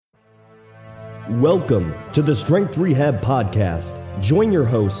Welcome to the Strength Rehab Podcast. Join your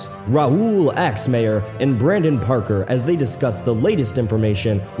hosts, Raul Axmayer and Brandon Parker, as they discuss the latest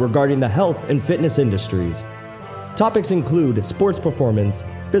information regarding the health and fitness industries. Topics include sports performance,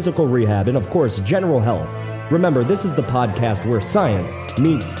 physical rehab, and of course, general health. Remember, this is the podcast where science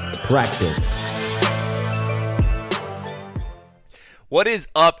meets practice. What is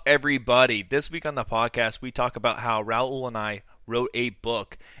up, everybody? This week on the podcast, we talk about how Raul and I wrote a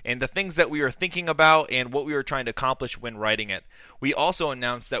book and the things that we are thinking about and what we were trying to accomplish when writing it. We also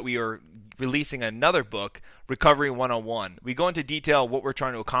announced that we are releasing another book, Recovery 101. We go into detail what we're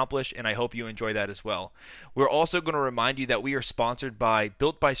trying to accomplish, and I hope you enjoy that as well. We're also going to remind you that we are sponsored by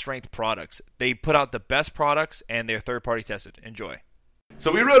Built by Strength products. They put out the best products, and they're third-party tested. Enjoy.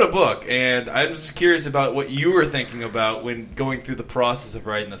 So we wrote a book, and I'm just curious about what you were thinking about when going through the process of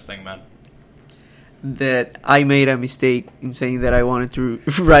writing this thing, man. That I made a mistake in saying that I wanted to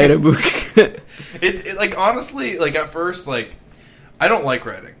write a book. it like, honestly, like, at first, like, I don't like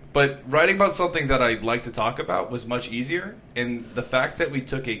writing. But writing about something that I like to talk about was much easier. And the fact that we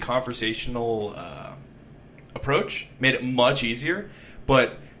took a conversational approach made it much easier.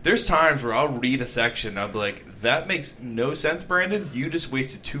 But there's times where I'll read a section and I'll be like, that makes no sense, Brandon. You just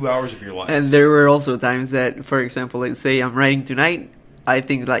wasted 2 hours of your life. And there were also times that, for example, let's say I'm writing tonight, I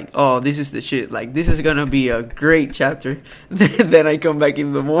think like, oh, this is the shit. Like, this is going to be a great chapter. Then I come back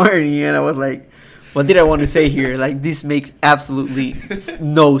in the morning and I was like, what did I want to say here? Like, this makes absolutely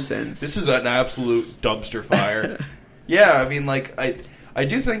no sense. This is an absolute dumpster fire. Yeah, I mean, like, I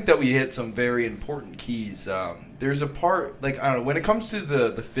do think that we hit some very important keys. There's a part, like, I don't know, when it comes to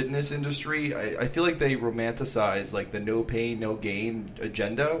the fitness industry, I feel like they romanticize, like, the no pain, no gain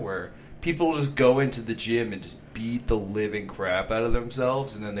agenda, where people just go into the gym and just beat the living crap out of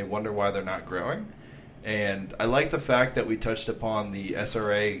themselves, and then they wonder why they're not growing. And I like the fact that we touched upon the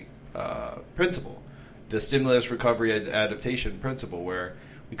SRA principle, the stimulus recovery adaptation principle, where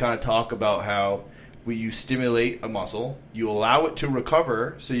we kind of talk about how you stimulate a muscle, you allow it to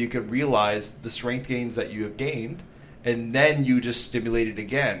recover so you can realize the strength gains that you have gained, and then you just stimulate it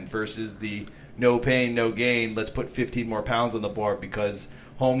again, versus the no pain, no gain, let's put 15 more pounds on the bar because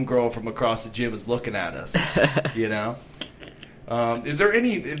homegirl from across the gym is looking at us, you know? Was there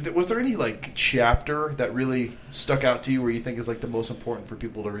any like chapter that really stuck out to you where you think is like the most important for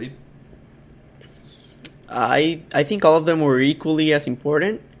people to read? I think all of them were equally as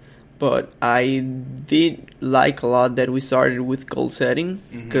important, but I did like a lot that we started with goal setting,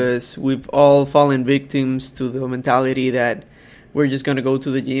 because we've all fallen victims to the mentality that we're just going to go to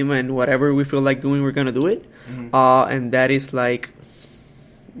the gym and whatever we feel like doing, we're going to do it. And that is like,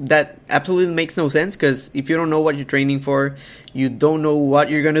 that absolutely makes no sense, because if you don't know what you're training for, you don't know what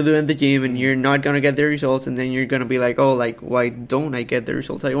you're going to do in the gym, and you're not going to get the results, and then you're going to be like, oh, like, why don't I get the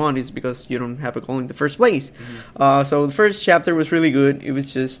results I want? It's because you don't have a goal in the first place. So the first chapter was really good. It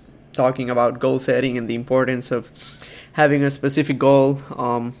was just talking about goal setting and the importance of having a specific goal.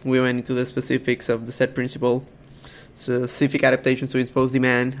 We went into the specifics of the set principle, specific adaptations to impose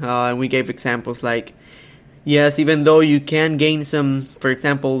demand, and we gave examples like, yes, even though you can gain some, for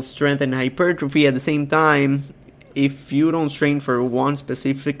example, strength and hypertrophy at the same time, if you don't train for one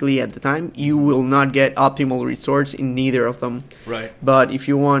specifically at the time, you will not get optimal results in neither of them. Right. But if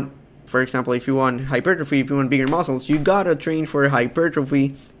you want, for example, if you want hypertrophy, if you want bigger muscles, you gotta train for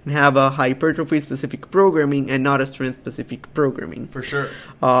hypertrophy and have a hypertrophy-specific programming and not a strength-specific programming. For sure.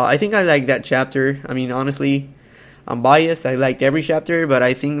 I think I like that chapter. I mean, honestly, I'm biased. I liked every chapter, but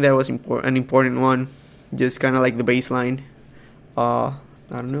I think that was an important one. Just kind of like the baseline. I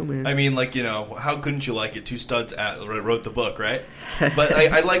don't know, man. I mean, like, you know, how couldn't you like it? Two studs wrote the book, right? But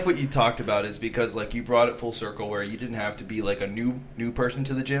I like what you talked about, is because, like, you brought it full circle where you didn't have to be, like, a new person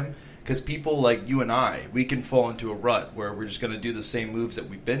to the gym. Because people like you and I, we can fall into a rut where we're just going to do the same moves that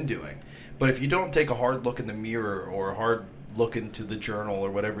we've been doing. But if you don't take a hard look in the mirror or a hard look into the journal or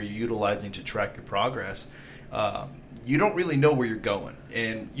whatever you're utilizing to track your progress, you don't really know where you're going.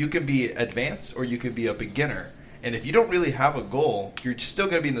 And you can be advanced or you can be a beginner. And if you don't really have a goal, you're still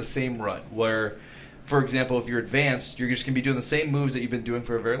going to be in the same rut where, for example, if you're advanced, you're just going to be doing the same moves that you've been doing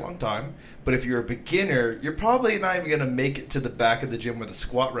for a very long time. But if you're a beginner, you're probably not even going to make it to the back of the gym where the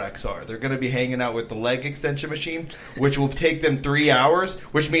squat racks are. They're going to be hanging out with the leg extension machine, which will take them 3 hours,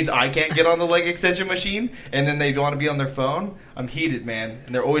 which means I can't get on the leg extension machine, and then they want to be on their phone. I'm heated, man.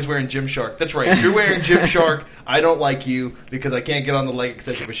 And they're always wearing Gymshark. That's right. If you're wearing Gymshark, I don't like you because I can't get on the leg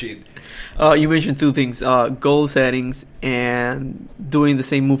extension machine. You mentioned two things, goal settings and doing the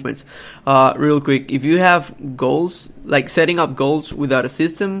same movements. Real quick, if you have goals, like setting up goals without a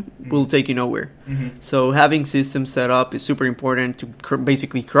system will take you nowhere. So having systems set up is super important to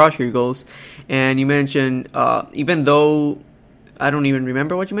basically crush your goals. And you mentioned, even though I don't even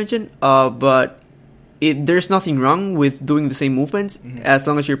remember what you mentioned, but there's nothing wrong with doing the same movements as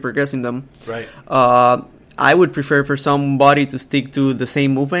long as you're progressing them. Right. I would prefer for somebody to stick to the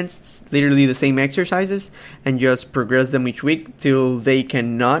same movements, literally the same exercises, and just progress them each week till they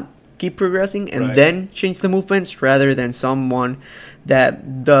cannot keep progressing, and then change the movements, rather than someone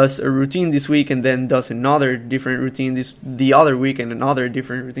that does a routine this week and then does another different routine the other week and another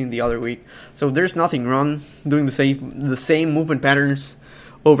different routine the other week. So there's nothing wrong doing the same movement patterns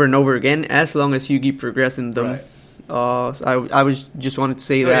over and over again, as long as you keep progressing them. Right. So I was just wanted to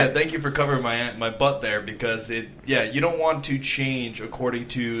say that. Yeah, thank you for covering my butt there, because you don't want to change according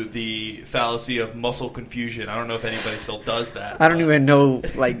to the fallacy of muscle confusion. I don't know if anybody still does that. I don't even know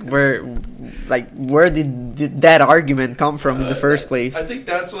where did that argument come from in the first place. I think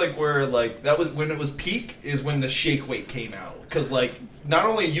that's where that was when it was peak, is when the shake weight came out. Because not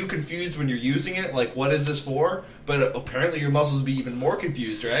only are you confused when you're using it, what is this for? But apparently your muscles would be even more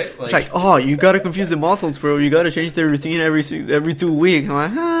confused, right? It's you gotta confuse the muscles, bro. You gotta change their routine every 2 weeks.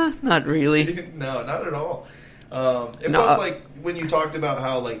 I'm like, not really. No, not at all. Plus, when you talked about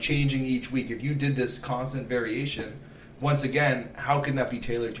how changing each week, if you did this constant variation, once again, how can that be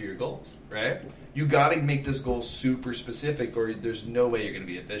tailored to your goals, right? You got to make this goal super specific, or there's no way you're going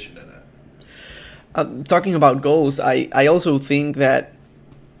to be efficient in it. Talking about goals, I also think that,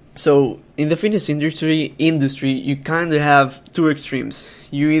 so in the fitness industry, you kind of have two extremes.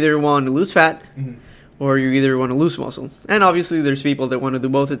 You either want to lose fat, or you either want to lose muscle. And obviously there's people that want to do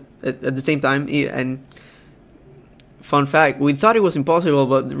both at the same time. And fun fact, we thought it was impossible,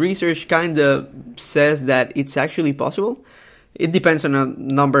 but the research kind of says that it's actually possible. It depends on a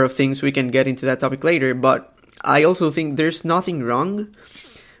number of things. We can get into that topic later. But I also think there's nothing wrong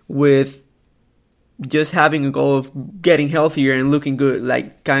with just having a goal of getting healthier and looking good,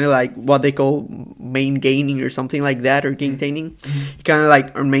 kind of like what they call main gaining or something like that, or gaintaining, kind of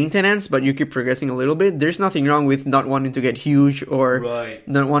like on maintenance, but you keep progressing a little bit. There's nothing wrong with not wanting to get huge or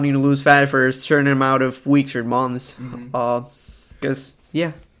not wanting to lose fat for a certain amount of weeks or months. Because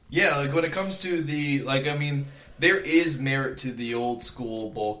when it comes to there is merit to the old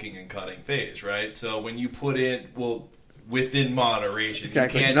school bulking and cutting phase, right? So when you put in, within moderation.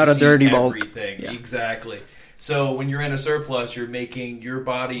 Exactly. You can't not just a dirty eat bulk. Everything. Yeah. Exactly. So when you're in a surplus, you're making your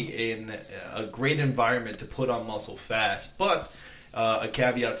body in a great environment to put on muscle fast. But a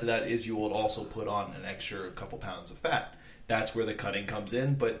caveat to that is you will also put on an extra couple pounds of fat. That's where the cutting comes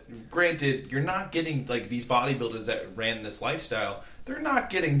in. But granted, you're not getting, these bodybuilders that ran this lifestyle, they're not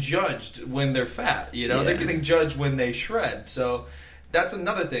getting judged when they're fat. They're getting judged when they shred. So that's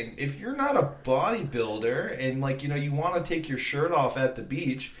another thing. If you're not a bodybuilder and you want to take your shirt off at the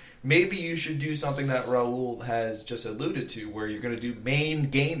beach, maybe you should do something that Raul has just alluded to, where you're going to do main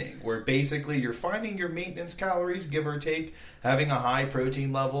gaining, where basically you're finding your maintenance calories, give or take, having a high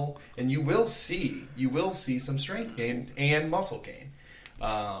protein level, and you will see some strength gain and muscle gain.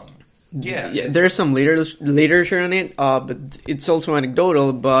 There's some literature on it, but it's also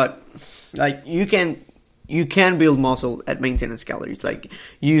anecdotal. But you can build muscle at maintenance calories.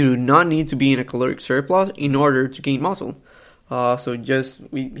 You do not need to be in a caloric surplus in order to gain muscle. So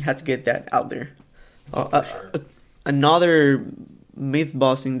we had to get that out there. Sure. Another myth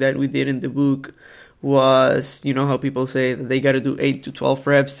busting that we did in the book was, how people say that they got to do 8 to 12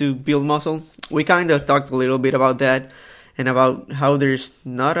 reps to build muscle. We kind of talked a little bit about that, and about how there's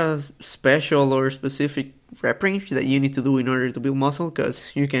not a special or specific rep range that you need to do in order to build muscle,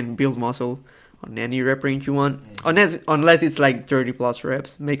 because you can build muscle on any rep range you want, unless it's 30 plus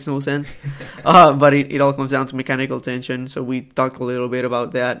reps. Makes no sense. But it all comes down to mechanical tension. So we talked a little bit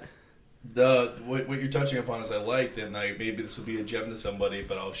about that. What you're touching upon is I liked, and maybe this will be a gem to somebody,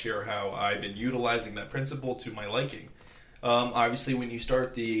 but I'll share how I've been utilizing that principle to my liking. Obviously, when you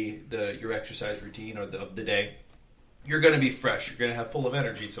start your exercise routine of the day, you're going to be fresh. You're going to have full of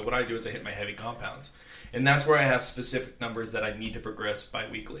energy. So what I do is I hit my heavy compounds, and that's where I have specific numbers that I need to progress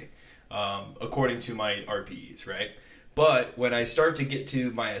bi-weekly. According to my RPEs, right? But when I start to get to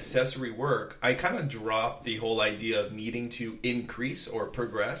my accessory work, I kind of drop the whole idea of needing to increase or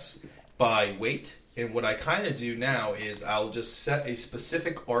progress by weight. And what I kind of do now is I'll just set a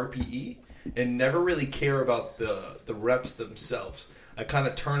specific RPE and never really care about the reps themselves. I kind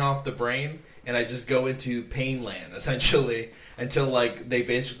of turn off the brain and I just go into pain land essentially until like they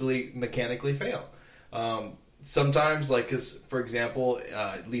basically mechanically fail. Sometimes, like, because for example,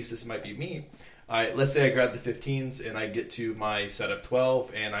 at least this might be me. Let's say I grab the 15s and I get to my set of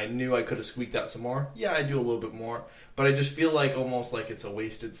 12 and I knew I could have squeaked out some more. Yeah, I do a little bit more, but I just feel like almost like it's a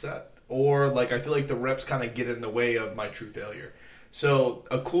wasted set, or like I feel like the reps kind of get in the way of my true failure. So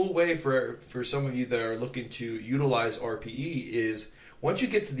a cool way for some of you that are looking to utilize RPE is once you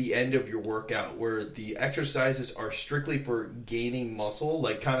get to the end of your workout where the exercises are strictly for gaining muscle,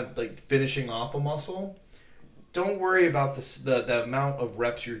 like kind of like finishing off a muscle, don't worry about the amount of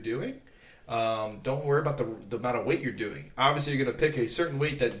reps you're doing. Don't worry about the amount of weight you're doing. Obviously, you're going to pick a certain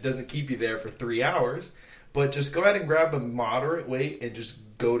weight that doesn't keep you there for 3 hours, but just go ahead and grab a moderate weight and just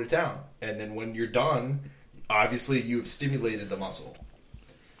go to town. And then when you're done, obviously you've stimulated the muscle.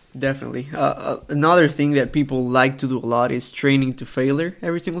 Definitely. Another thing that people like to do a lot is training to failure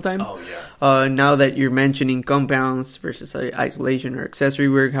every single time. Oh, yeah. Now that you're mentioning compounds versus isolation or accessory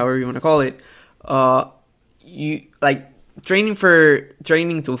work, however you want to call it, you like training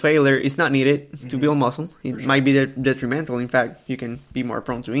to failure is not needed to build muscle. It might be detrimental. In fact, you can be more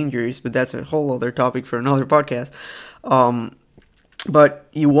prone to injuries, but that's a whole other topic for another podcast. But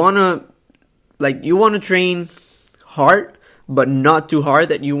you wanna train hard, but not too hard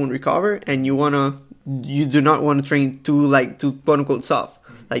that you won't recover, and you do not want to train too quote unquote soft.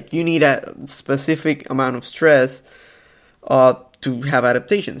 Like you need a specific amount of stress to have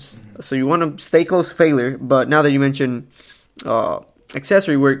adaptations. So you want to stay close to failure, but now that you mentioned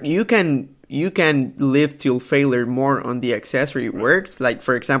accessory work, you can live till failure more on the accessory works. Like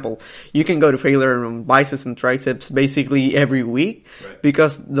for example, you can go to failure on biceps and triceps basically every week,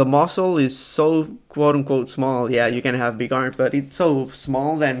 because the muscle is so quote unquote small. Yeah, you can have big arms, but it's so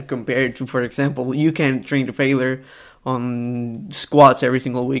small than compared to, for example, you can train to failure on squats every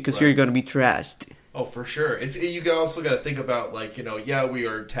single week because you're going to be trashed. Oh, for sure. You also got to think about, like, we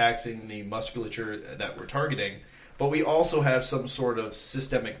are taxing the musculature that we're targeting, but we also have some sort of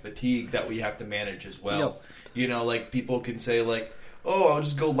systemic fatigue that we have to manage as well. Yep. Like people can say like, oh, I'll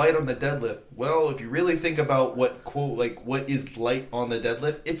just go light on the deadlift. Well, if you really think about what is light on the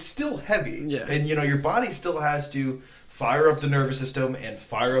deadlift, it's still heavy. Yeah. And, your body still has to fire up the nervous system and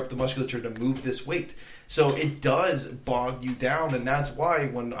fire up the musculature to move this weight. So it does bog you down, and that's why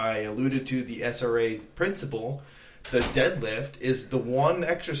when I alluded to the SRA principle, the deadlift is the one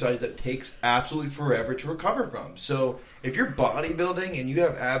exercise that takes absolutely forever to recover from. So if you're bodybuilding and you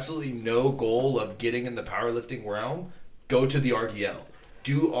have absolutely no goal of getting in the powerlifting realm, go to the RDL.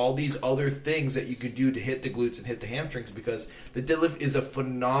 Do all these other things that you could do to hit the glutes and hit the hamstrings, because the deadlift is a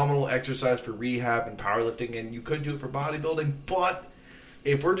phenomenal exercise for rehab and powerlifting, and you could do it for bodybuilding, but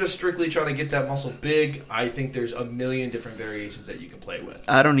if we're just strictly trying to get that muscle big, I think there's a million different variations that you can play with.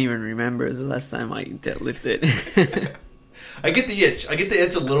 I don't even remember the last time I deadlifted. I get the itch. I get the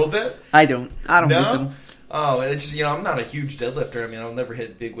itch a little bit. I don't miss them. Oh, it's just, I'm not a huge deadlifter. I mean, I'll never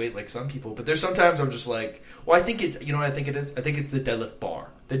hit big weight like some people. But there's sometimes I'm just like, well, I think it's, what I think it is? I think it's the deadlift bar.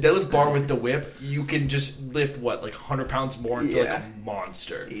 The deadlift bar with the whip, you can just lift, like 100 pounds more and feel like a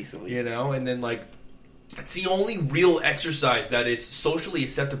monster. Easily. And then like, it's the only real exercise that it's socially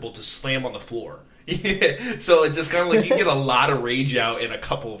acceptable to slam on the floor. So it's just kind of like you get a lot of rage out in a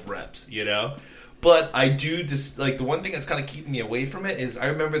couple of reps, But I do just like the one thing that's kind of keeping me away from it is I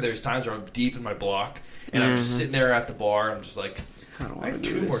remember there's times where I'm deep in my block and I'm just sitting there at the bar. I'm just like, I have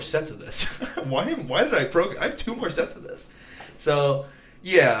 2 more sets of this. Why did I program? I have 2 more sets of this. So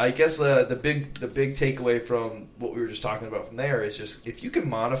yeah, I guess the big takeaway from what we were just talking about from there is just if you can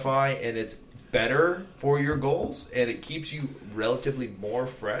modify and it's better for your goals and it keeps you relatively more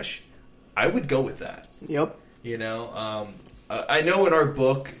fresh, I would go with that. Yep. I know in our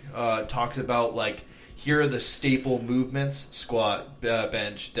book talks about like here are the staple movements: squat,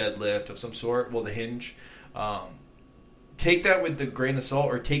 bench, deadlift of some sort. Well, the hinge. Take that with the grain of salt,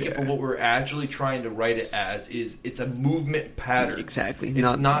 or take it for what we're actually trying to write it as. It's a movement pattern. Exactly.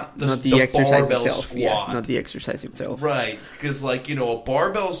 It's not the exercise barbell itself. squat. Yeah, not the exercise itself. Right. Because, like, a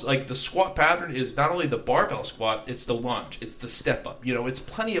barbell's, like, the squat pattern is not only the barbell squat, it's the lunge, it's the step up. It's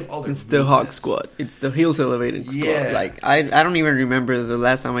plenty of other It's the hog squat. It's the heels elevated squat. Yeah. Like, I don't even remember the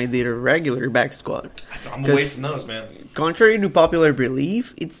last time I did a regular back squat. I'm away from those, man. Contrary to popular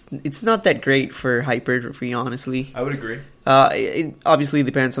belief, it's not that great for hypertrophy, honestly. I would agree. It obviously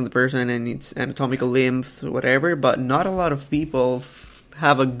depends on the person and its anatomical length, whatever, but not a lot of people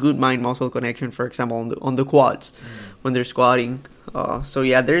have a good mind-muscle connection, for example, on the quads when they're squatting. So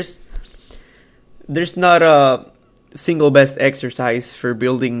yeah, there's not a single best exercise for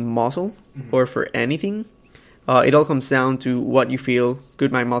building muscle or for anything. It all comes down to what you feel,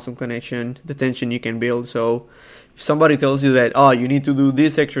 good mind-muscle connection, the tension you can build. So if somebody tells you that, you need to do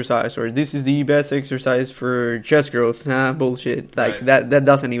this exercise or this is the best exercise for chest growth, bullshit. Like that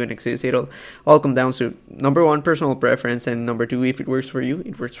doesn't even exist. It'll all come down to, number one, personal preference, and number two, if it works for you,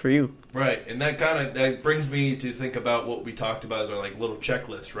 it works for you. Right, and that brings me to think about what we talked about as our like little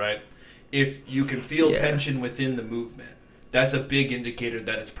checklist, right? If you can feel tension within the movement, that's a big indicator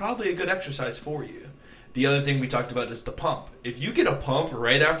that it's probably a good exercise for you. The other thing we talked about is the pump. If you get a pump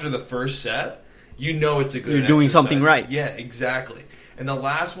right after the first set, you know it's a good exercise. You're doing something right. Yeah, exactly. And the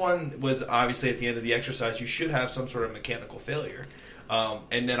last one was obviously at the end of the exercise, you should have some sort of mechanical failure.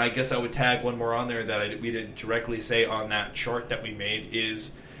 And then I guess I would tag one more on there that we didn't directly say on that chart that we made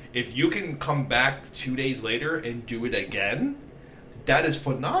is if you can come back 2 days later and do it again, that is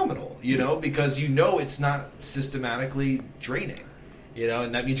phenomenal, because it's not systematically draining.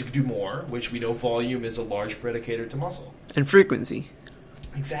 And that means you can do more, which we know volume is a large predicator to muscle. And frequency.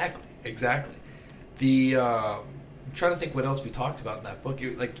 Exactly. I'm trying to think what else we talked about in that book.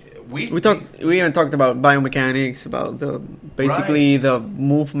 We even talked about biomechanics, about the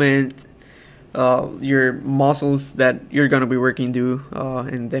movement, your muscles that you're going to be working to,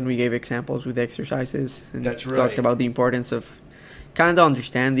 and then we gave examples with exercises. And that's right. Talked about the importance of kind of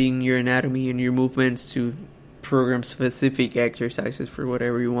understanding your anatomy and your movements to program specific exercises for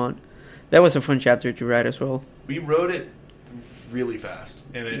whatever you want. That was a fun chapter to write as well. We wrote it really fast,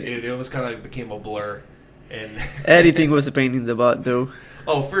 and it almost kind of became a blur. And editing was a pain in the butt, though.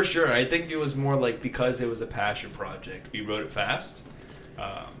 Oh, for sure. I think it was more like because it was a passion project, we wrote it fast.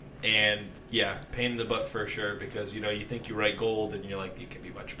 And yeah, pain in the butt for sure, because you think you write gold and you're like, it can be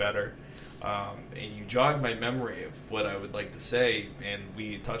much better. And you jogged my memory of what I would like to say, and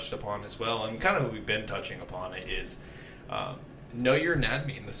we touched upon as well, and kind of we've been touching upon it, is know your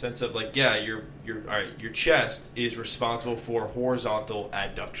anatomy in the sense of your chest is responsible for horizontal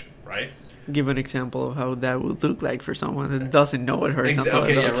adduction, right? Give an example of how that would look like for someone that doesn't know what horizontal adduction.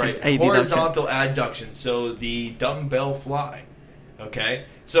 Okay, yeah, right. Horizontal adduction. So the dumbbell fly. Okay,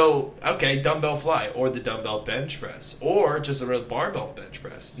 dumbbell fly, or the dumbbell bench press, or just a real barbell bench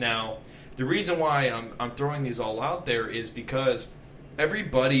press. Now, the reason why I'm throwing these all out there is because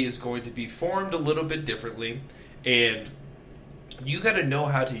everybody is going to be formed a little bit differently, and you got to know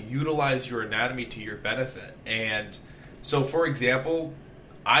how to utilize your anatomy to your benefit. And so, for example,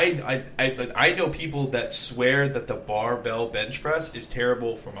 I know people that swear that the barbell bench press is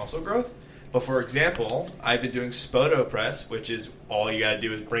terrible for muscle growth. But for example, I've been doing Spoto press, which is all you got to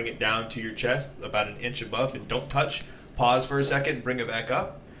do is bring it down to your chest about an inch above and don't touch. Pause for a second and bring it back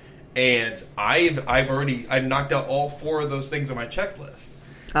up. And I've knocked out all 4 of those things on my checklist.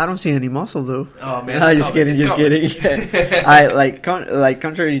 I don't see any muscle though. Oh man, just kidding. I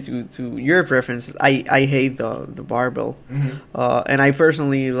contrary to your preference, I hate the barbell, and I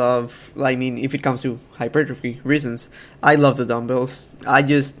personally love. If it comes to hypertrophy reasons, I love the dumbbells. I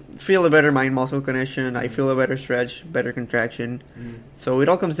just feel a better mind-muscle connection. I feel a better stretch, better contraction. So it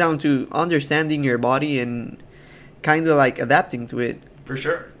all comes down to understanding your body and kind of adapting to it. For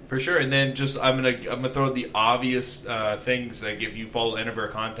sure, and then I'm gonna throw the obvious things. Like if you follow Endeavor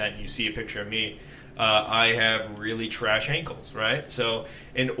content, and you see a picture of me. I have really trash ankles, right? So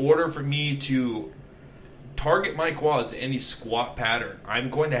in order for me to target my quads in any squat pattern, I'm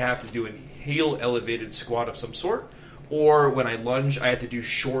going to have to do a heel elevated squat of some sort, or when I lunge, I have to do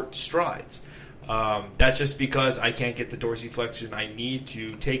short strides. That's just because I can't get the dorsiflexion I need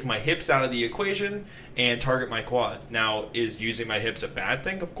to take my hips out of the equation and target my quads. Now, is using my hips a bad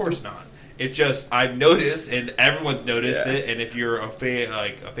thing? Of course not. It's just I've noticed, and everyone's noticed it, and if you're a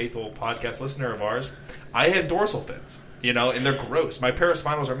faithful podcast listener of ours, I have dorsal fins, and they're gross. My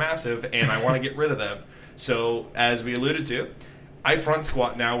paraspinals are massive, and I want to get rid of them. So, as we alluded to, I front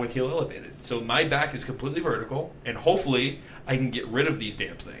squat now with heel elevated. So my back is completely vertical, and hopefully I can get rid of these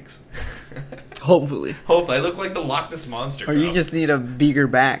damn things. Hopefully. I look like the Loch Ness Monster. Or you just need a bigger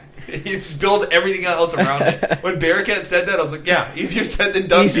back. You just build everything else around it. When Bearcat said that, I was like, yeah, easier said than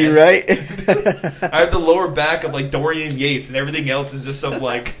done. Easy, man. right? I have the lower back of Dorian Yates, and everything else is just some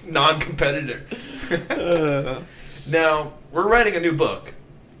non-competitor. Now, we're writing a new book.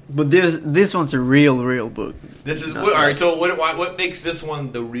 But this one's a real book. This is all right. So what makes this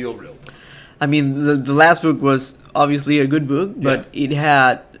one the real book? I mean, the last book was obviously a good book, but it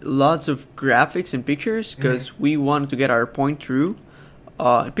had lots of graphics and pictures because we wanted to get our point through.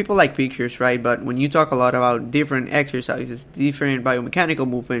 People like pictures, right? But when you talk a lot about different exercises, different biomechanical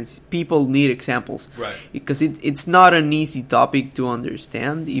movements, people need examples, right? Because it's not an easy topic to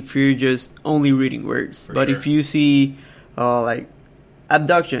understand if you're just only reading words. But if you see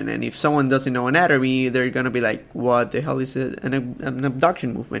abduction. And if someone doesn't know anatomy, they're going to be like, what the hell is an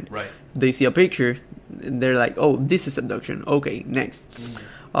abduction movement? Right. They see a picture, and they're like, oh, this is abduction. Okay, next.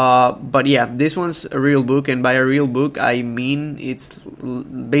 But yeah, this one's a real book, and by a real book, I mean it's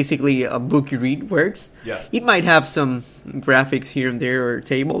basically a book you read words. Yeah. It might have some graphics here and there or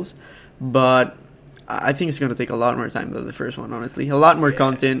tables, but I think it's going to take a lot more time than the first one, honestly. A lot more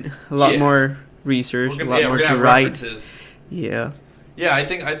content, a lot more research, a lot more to write. References. Yeah. Yeah, I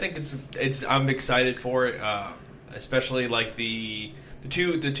think it's I'm excited for it, especially like the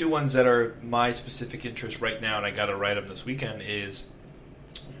two ones that are my specific interest right now, and I got to write them this weekend is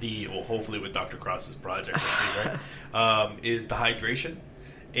hopefully with Dr. Cross's project, we'll see, right? Is the hydration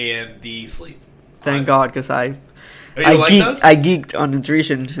and the sleep. Thank God, because I geeked on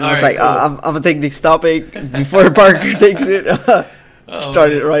nutrition. I was like, cool. I'm going to take this topic before Parker takes it.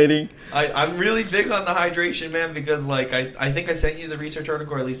 Started writing. I'm really big on the hydration, man, because like I think I sent you the research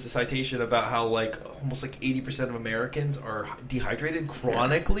article, or at least the citation, about how like almost like 80% of Americans are dehydrated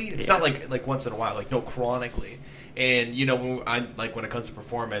chronically. It's not like once in a while, like no, chronically. And you know, when it comes to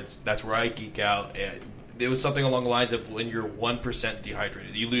performance, that's where I geek out. And it was something along the lines of when you're 1%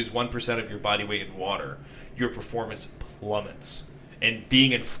 dehydrated, you lose 1% of your body weight in water, your performance plummets. And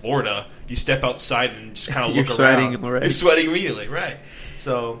being in Florida, you step outside and just kind of look around. You're sweating immediately, right?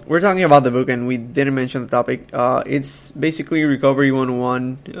 So we're talking about the book, and we didn't mention the topic. It's basically Recovery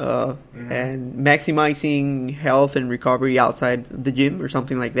 101 and maximizing health and recovery outside the gym or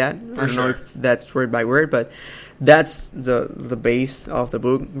something like that. I don't know if that's word by word, but that's the base of the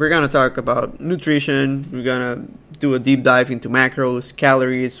book. We're going to talk about nutrition. We're going to do a deep dive into macros,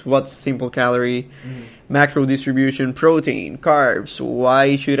 calories, what's simple calorie, macro distribution, protein, carbs.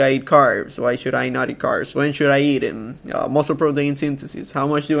 Why should I eat carbs? Why should I not eat carbs? When should I eat them? Muscle protein synthesis. How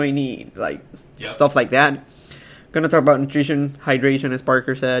much do I need? Stuff like that. Going to talk about nutrition, hydration, as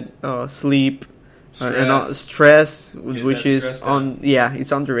Parker said, sleep, and stress, which is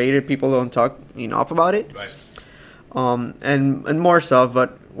it's underrated. People don't talk enough about it. Right. And more stuff,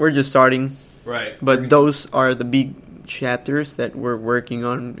 but we're just starting. Right. But those are the big chapters that we're working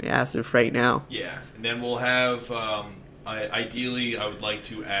on as of right now. Yeah. And then we'll have, ideally, I would like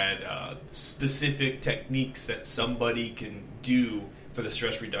to add specific techniques that somebody can do for the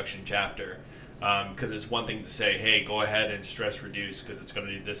stress reduction chapter. Because it's one thing to say, hey, go ahead and stress reduce because it's going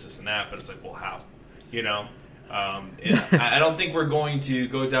to do this, and that. But it's like, well, how? You know? I don't think we're going to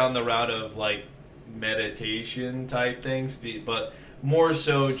go down the route of, like, meditation type things, but more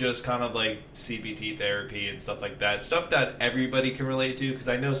so just kind of like CBT therapy and stuff like that, stuff that everybody can relate to, because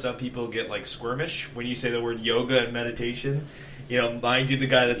I know some people get like squirmish when you say the word yoga and meditation. You know, mind you, the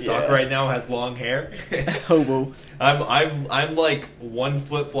guy that's talking right now has long hair. Hobo. I'm like one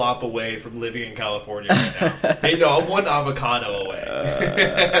flip flop away from living in California right now. Hey, no, I'm one avocado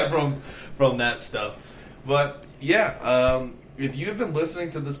away from that stuff. But yeah, if you have been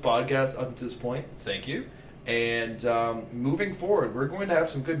listening to this podcast up to this point, thank you. And moving forward, we're going to have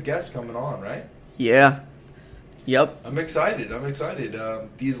some good guests coming on, right? Yeah. Yep. I'm excited.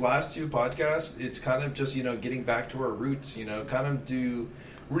 These last two podcasts, it's kind of just, getting back to our roots, kind of to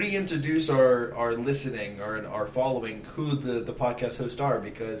reintroduce our listening or our following who the podcast hosts are,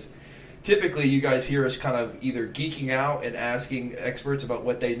 because typically you guys hear us kind of either geeking out and asking experts about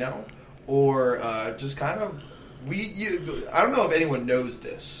what they know, or just kind of I don't know if anyone knows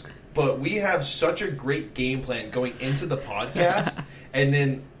this, but we have such a great game plan going into the podcast, and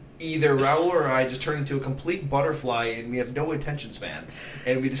then either Raul or I just turn into a complete butterfly, and we have no attention span,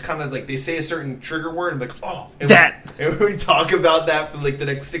 and we just kind of like, they say a certain trigger word, and like, and we talk about that for like the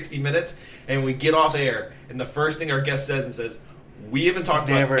next 60 minutes, and we get off air, and the first thing our guest says we haven't talked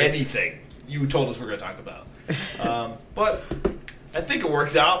about anything you told us we're going to talk about. But I think it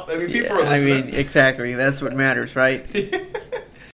works out. I mean, people are listening. I mean, exactly. That's what matters, right?